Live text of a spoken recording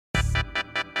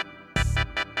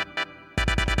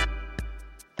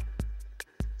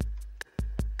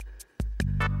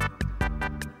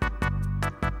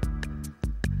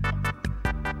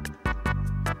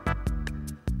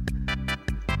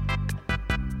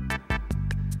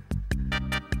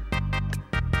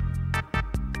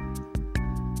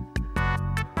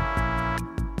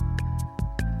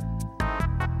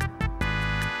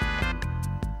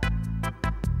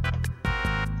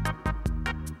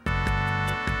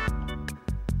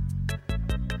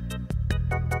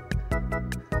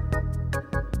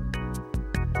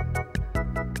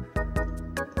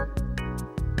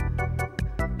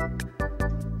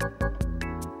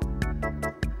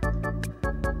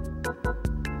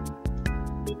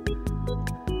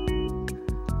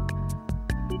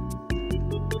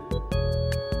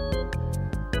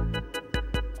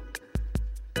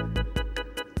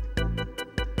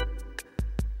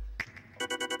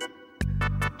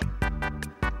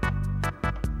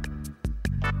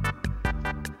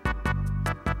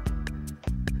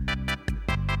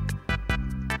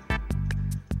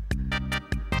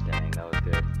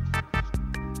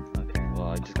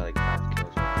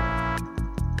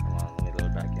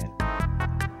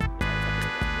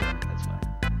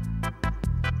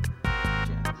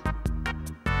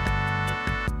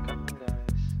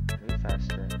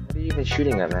even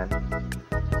shooting at, man?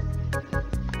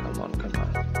 Come on, come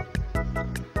on.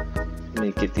 Let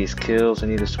me get these kills. I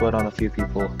need to sweat on a few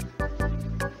people.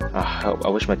 I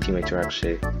wish my teammates were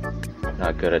actually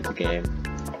not good at the game.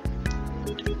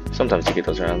 Sometimes you get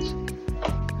those rounds.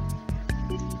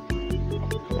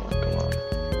 Come on, come on.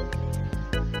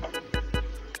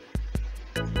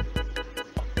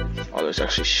 Oh, there's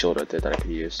actually shield right there that I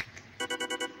could use.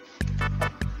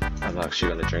 I'm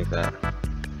actually gonna drink that.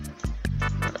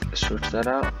 Alright, switch that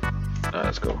out. Alright,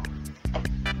 let's go.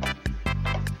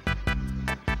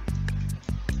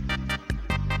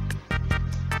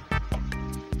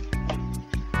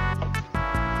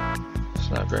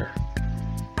 Sniper.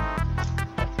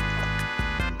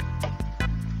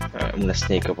 Alright, I'm gonna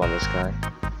sneak up on this guy.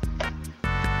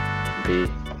 B.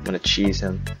 I'm gonna cheese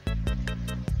him.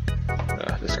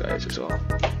 This guy is as well.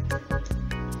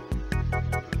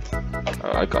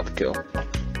 Oh, I got the kill.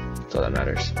 That's all that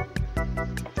matters.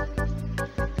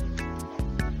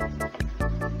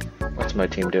 What's my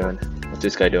team doing? What's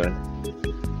this guy doing?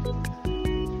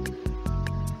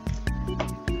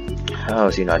 How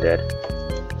is he not dead?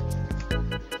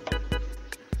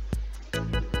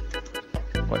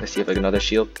 What, does he have like another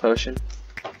shield potion?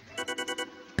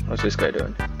 What's this guy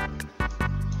doing?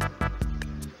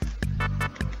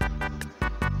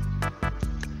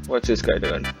 What's this guy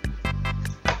doing?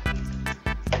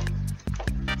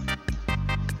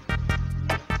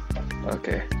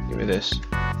 Okay, give me this.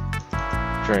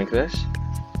 Drink this.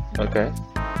 Okay.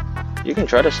 You can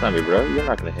try to snipe me, bro. You're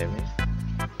not gonna hit me.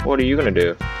 What are you gonna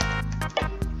do?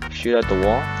 Shoot at the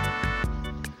wall?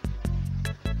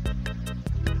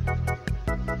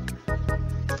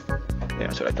 Yeah,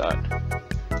 that's what I thought.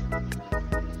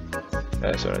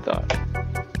 That's what I thought.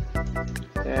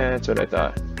 Yeah, that's what I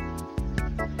thought.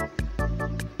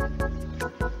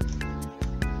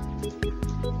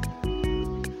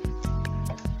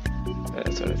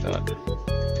 That's what I thought.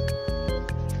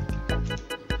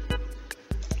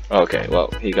 Okay, well,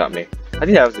 he got me. I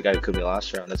think that was the guy who killed me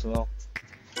last round as well.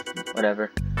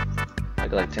 Whatever. I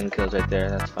got like 10 kills right there,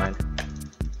 that's fine.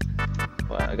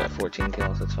 Well, I got 14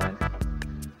 kills, that's fine.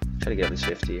 Try to get at least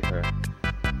 50 or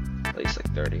at least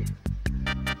like 30.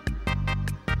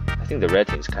 I think the red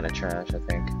team's kind of trash, I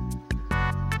think.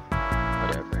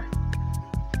 Whatever.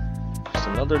 Just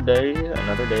another day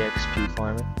XP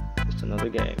farming. Just another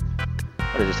game.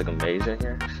 What is this, like a maze right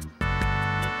here?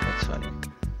 That's funny.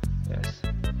 Yes.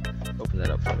 Open that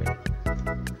up for me.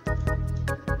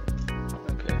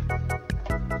 Okay.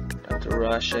 Time to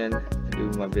rush in and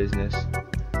do my business.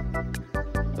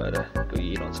 But go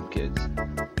eat on some kids.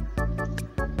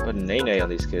 Put a nay-nay on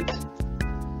these kids.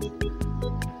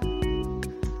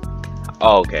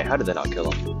 Oh, okay. How did that not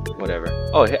kill him? Whatever.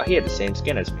 Oh, he had the same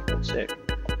skin as me. That's sick.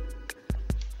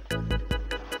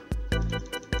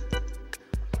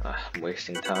 I'm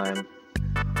wasting time.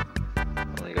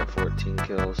 Only got 14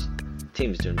 kills.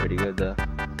 Team's doing pretty good though.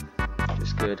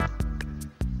 Just good.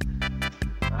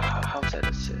 How's that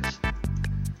assist?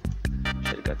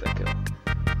 Should've got that kill.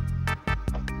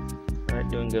 Alright,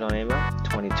 doing good on ammo.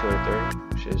 22 out of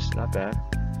 30, which is not bad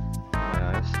in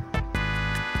my eyes.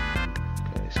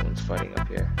 Okay, someone's fighting up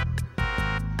here.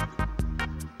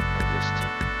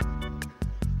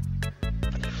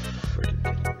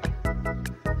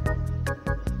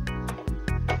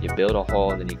 You build a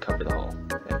hole and then you cover the hole.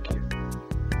 Thank you.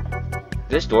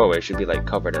 This doorway should be like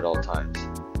covered at all times.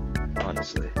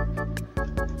 Honestly.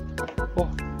 Oh.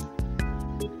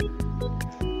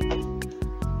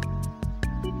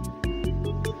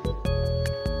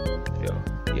 Yo,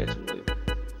 he has some loot.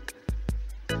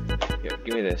 Yo,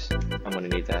 give me this. I'm gonna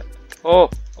need that. Oh!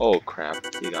 Oh crap.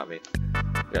 You got me.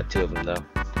 Got 2 of them though.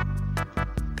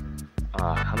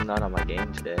 I'm not on my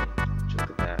game today. Just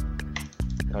look at that.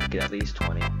 I'll get at least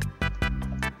 20.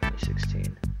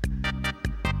 16.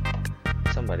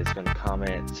 Somebody's gonna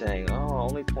comment saying, oh,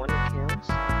 only 20 kills?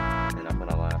 And I'm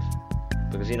gonna laugh.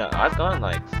 Because, you know, I've gotten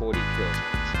like 40 kills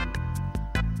once.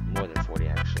 More than 40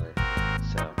 actually.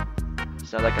 So,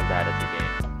 it's not like I'm bad at the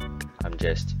game. I'm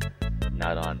just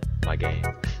not on my game.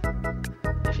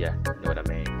 If you know what I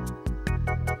mean.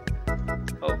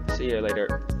 Oh, see you later.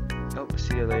 Oh,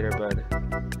 see you later, bud.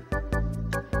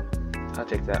 I'll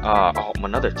take that. Oh,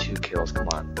 another 2 kills. Come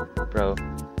on, bro.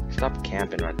 Stop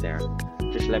camping right there.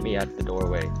 Just let me out the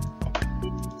doorway.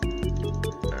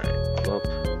 Alright, whoop.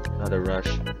 Another rush.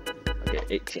 Okay,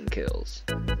 18 kills.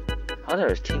 How does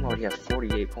our team already have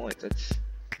 48 points? That's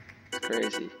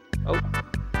crazy. Oh.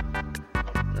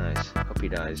 Nice. Hope he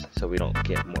dies so we don't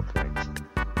get more points.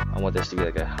 I want this to be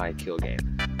like a high kill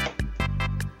game.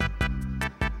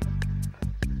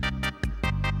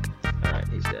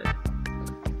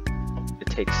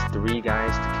 takes 3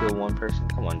 guys to kill 1 person.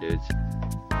 Come on, dudes.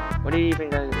 What are you guys even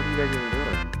doing?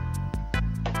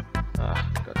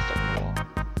 Ah, got stuck in the wall.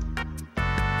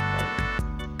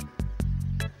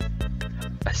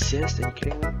 Assist? Are you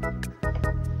kidding me?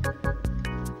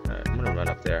 Alright, I'm gonna run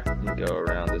up there. I'm gonna go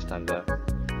around this time though.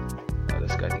 Oh,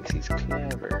 this guy thinks he's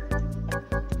clever.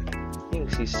 He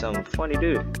thinks he's some funny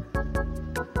dude.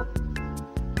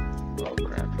 Oh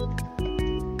crap.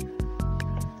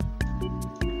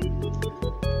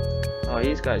 Oh,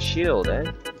 he's got a shield, eh?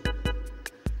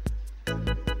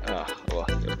 Oh, well,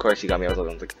 of course he got me. I was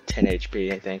like 10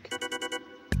 HP, I think.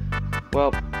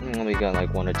 Well, I only got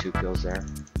like 1 or 2 kills there.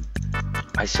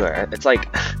 I swear, it's like,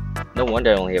 no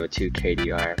wonder I only have a 2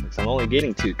 KDR, because I'm only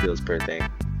getting 2 kills per thing.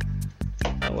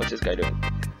 Oh, what's this guy doing?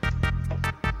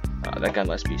 Oh, that guy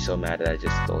must be so mad that I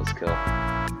just stole his kill.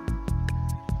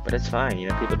 But it's fine, you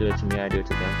know, people do it to me, I do it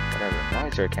to them, whatever. Why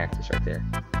is there a cactus right there?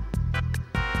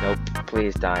 Nope,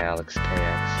 please die, Alex KX.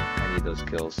 I need those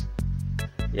kills.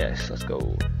 Yes, let's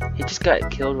go. He just got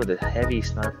killed with a heavy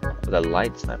sniper, with a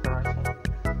light sniper rifle.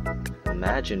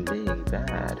 Imagine being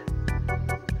bad.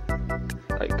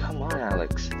 Like, come on,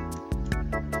 Alex.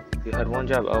 You had 1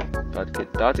 job. Oh,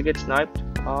 about to get sniped,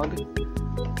 hog.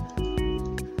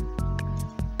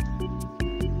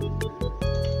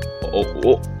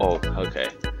 Oh, okay.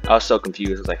 I was so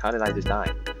confused. I was like, how did I just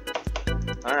die?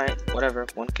 Alright, whatever.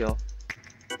 1 kill.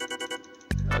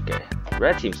 Okay.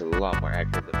 Red team's a lot more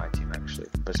active than my team, actually.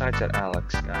 Besides that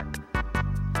Alex guy.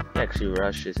 He actually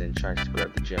rushes and tries to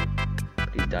grab the gym.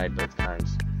 But he died both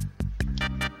times.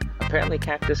 Apparently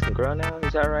cactus can grow now,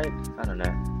 is that right? I don't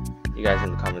know. You guys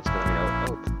in the comments can let me know.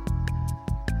 Oh.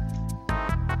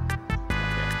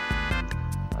 Okay.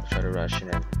 I'll try to rush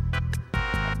and then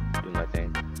do my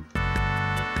thing.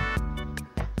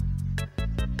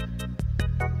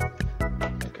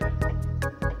 Okay.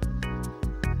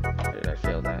 How did I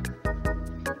fail that?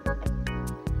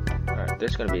 Alright,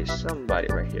 there's gonna be somebody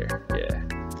right here. Yeah.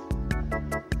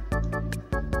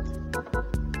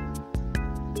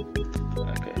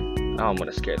 Oh, I'm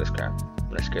gonna scare this crap. I'm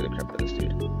gonna scare the crap out of this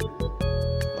dude.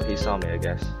 Well, he saw me, I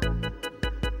guess.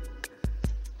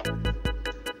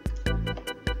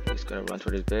 He's gonna run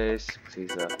toward his base because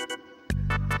he's a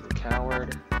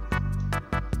coward.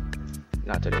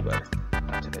 Not today, bud.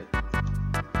 Not today.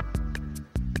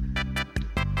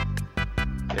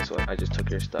 Guess what? I just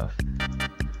took your stuff.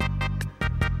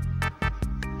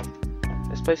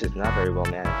 This place is not very well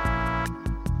managed.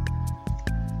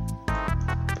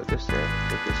 Put this there.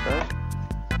 Take this stuff.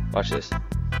 Watch this.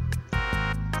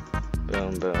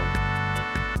 Boom, boom.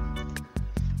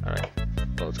 Alright.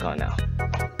 Well, it's gone now.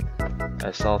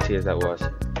 As salty as that was.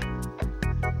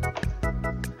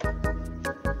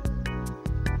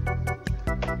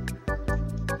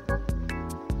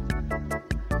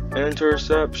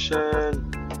 Interception!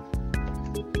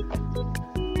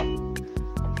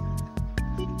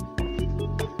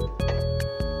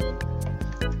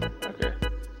 Okay.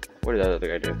 What did that other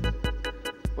guy do?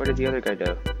 What did the other guy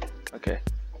do? Okay.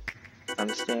 I'm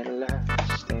staying alive,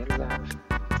 staying alive.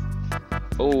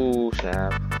 Oh,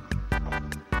 snap.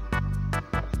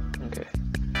 Okay.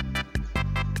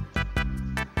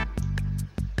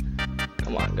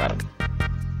 Come on, got him.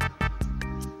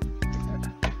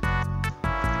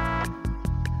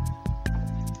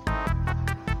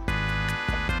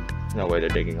 No way they're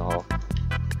digging a hole.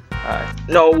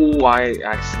 No, I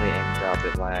accidentally aimed up,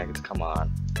 it lagged. Come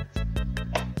on.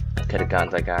 I could have gotten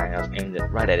that guy. I was aimed it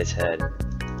right at his head.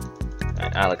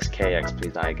 Alex KX,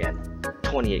 please die again.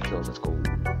 28 kills, let's go.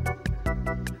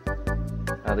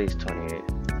 At least 28.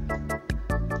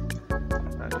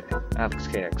 Okay. Alex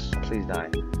KX, please die.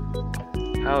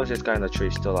 How is this guy in the tree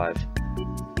still alive?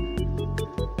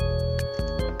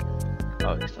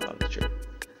 Oh, he's still on the tree.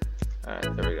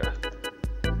 Alright, there we go.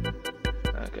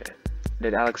 Okay.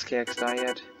 Did Alex KX die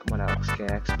yet? Come on, Alex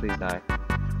KX, please die.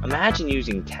 Imagine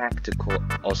using tactical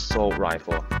assault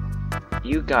rifle.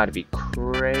 You gotta be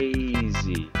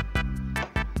crazy.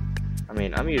 I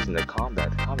mean, I'm using the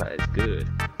combat. The combat is good.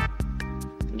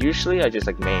 Usually I just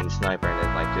like main sniper and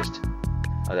then like just...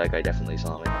 Oh, that guy definitely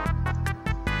saw me.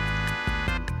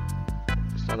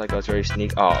 It's not like I was very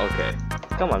sneaky. Oh, okay.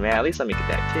 Come on, man. At least let me get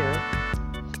that kill.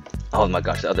 Oh my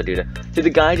gosh, the other dude. Did the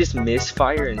guy just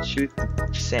misfire and shoot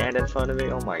sand in front of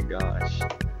me? Oh my gosh.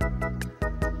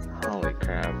 Holy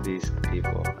crap, these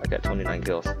people. I got 29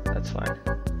 kills. That's fine.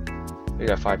 We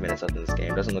got 5 minutes left in this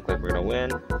game. Doesn't look like we're gonna win.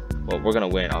 Well, we're gonna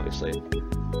win, obviously.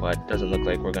 But doesn't look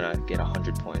like we're gonna get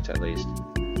 100 points at least.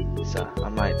 So, I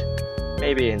might,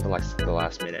 maybe in the last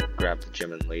minute, grab the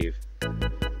gym and leave.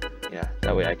 Yeah,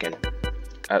 that way I can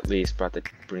at least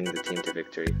bring the team to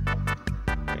victory.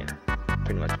 Yeah.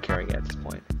 pretty much carrying it at this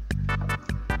point.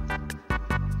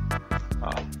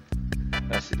 Oh,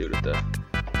 that's the dude with the.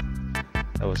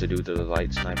 That was the dude with the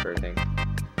light sniper thing.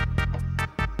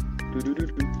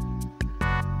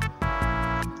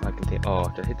 I can take.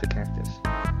 Oh, to hit the cactus.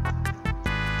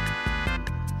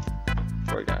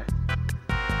 Poor guy.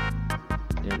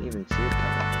 Didn't even see it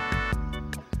coming.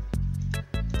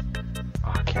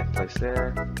 Oh, I can't place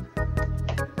there.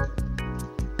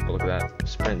 Oh, look at that.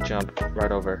 Sprint jump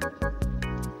right over.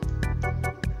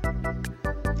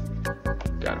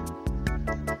 Got him.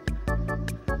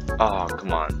 Oh,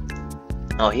 come on.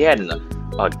 Oh, he had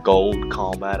a gold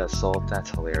combat assault. That's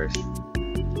hilarious.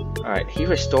 Alright, he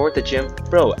restored the gym.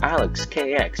 Bro, Alex,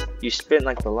 KX, you spent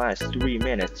like the last 3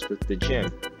 minutes with the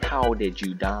gym. How did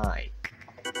you die?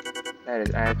 That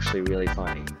is actually really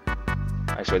funny.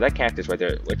 I swear, that cactus right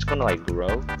there, it's gonna like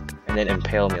grow and then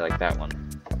impale me like that one.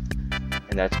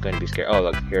 And that's going to be scary. Oh,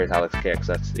 look, here's Alex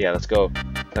KX. Yeah, let's go.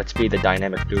 Let's be the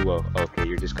dynamic duo. Okay,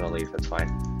 you're just gonna leave. That's fine.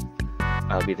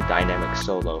 I'll be the dynamic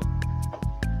solo.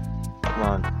 Come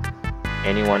on.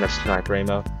 Anyone of sniper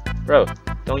ammo? Bro,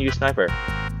 don't use sniper.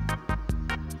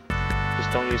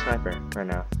 Just don't use sniper right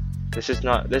now. This is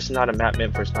not a map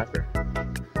meant for sniper.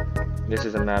 This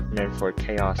is a map meant for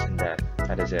chaos and death.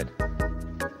 That is it.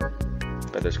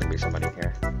 But there's gonna be somebody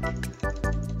here.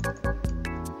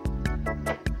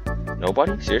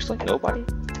 Nobody? Seriously? Nobody?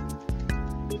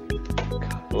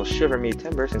 God, will shiver me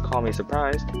timbers and call me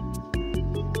surprised.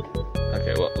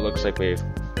 Okay, well, it looks like we've...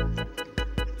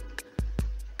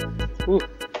 Woo!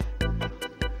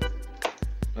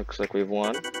 Looks like we've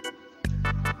won.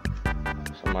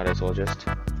 So might as well just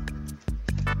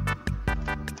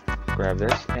grab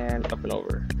this and up and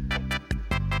over.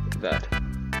 Look at that.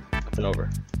 Up and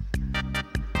over.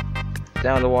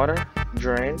 Down the water.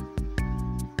 Drain.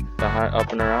 The high,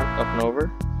 up and around. Up and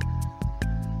over.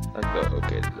 Like the,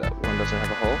 okay, that one doesn't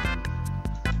have a hole.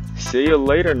 See you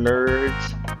later,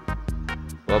 nerds.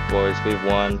 Well, boys, we've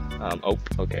won. Oh,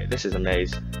 okay, this is a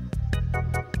maze.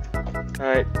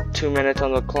 Alright, 2 minutes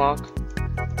on the clock.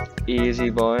 Easy,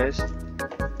 boys.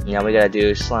 Now we gotta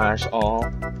do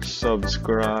 /all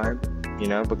subscribe, you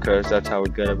know, because that's how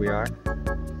good we are.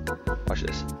 Watch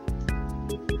this.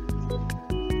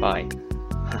 Bye.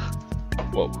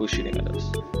 Whoa, who's shooting at us?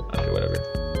 Okay, whatever.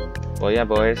 Well, yeah,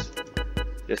 boys.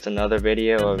 Just another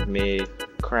video of me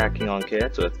cracking on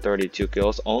kids with 32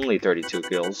 kills, only 32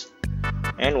 kills,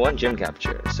 and 1 gym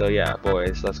capture. So yeah,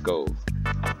 boys, let's go.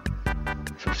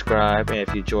 Subscribe, and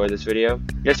if you enjoyed this video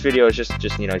is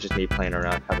just you know, just me playing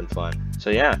around, having fun. So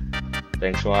yeah,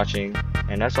 thanks for watching,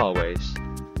 and as always,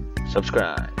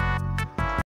 subscribe.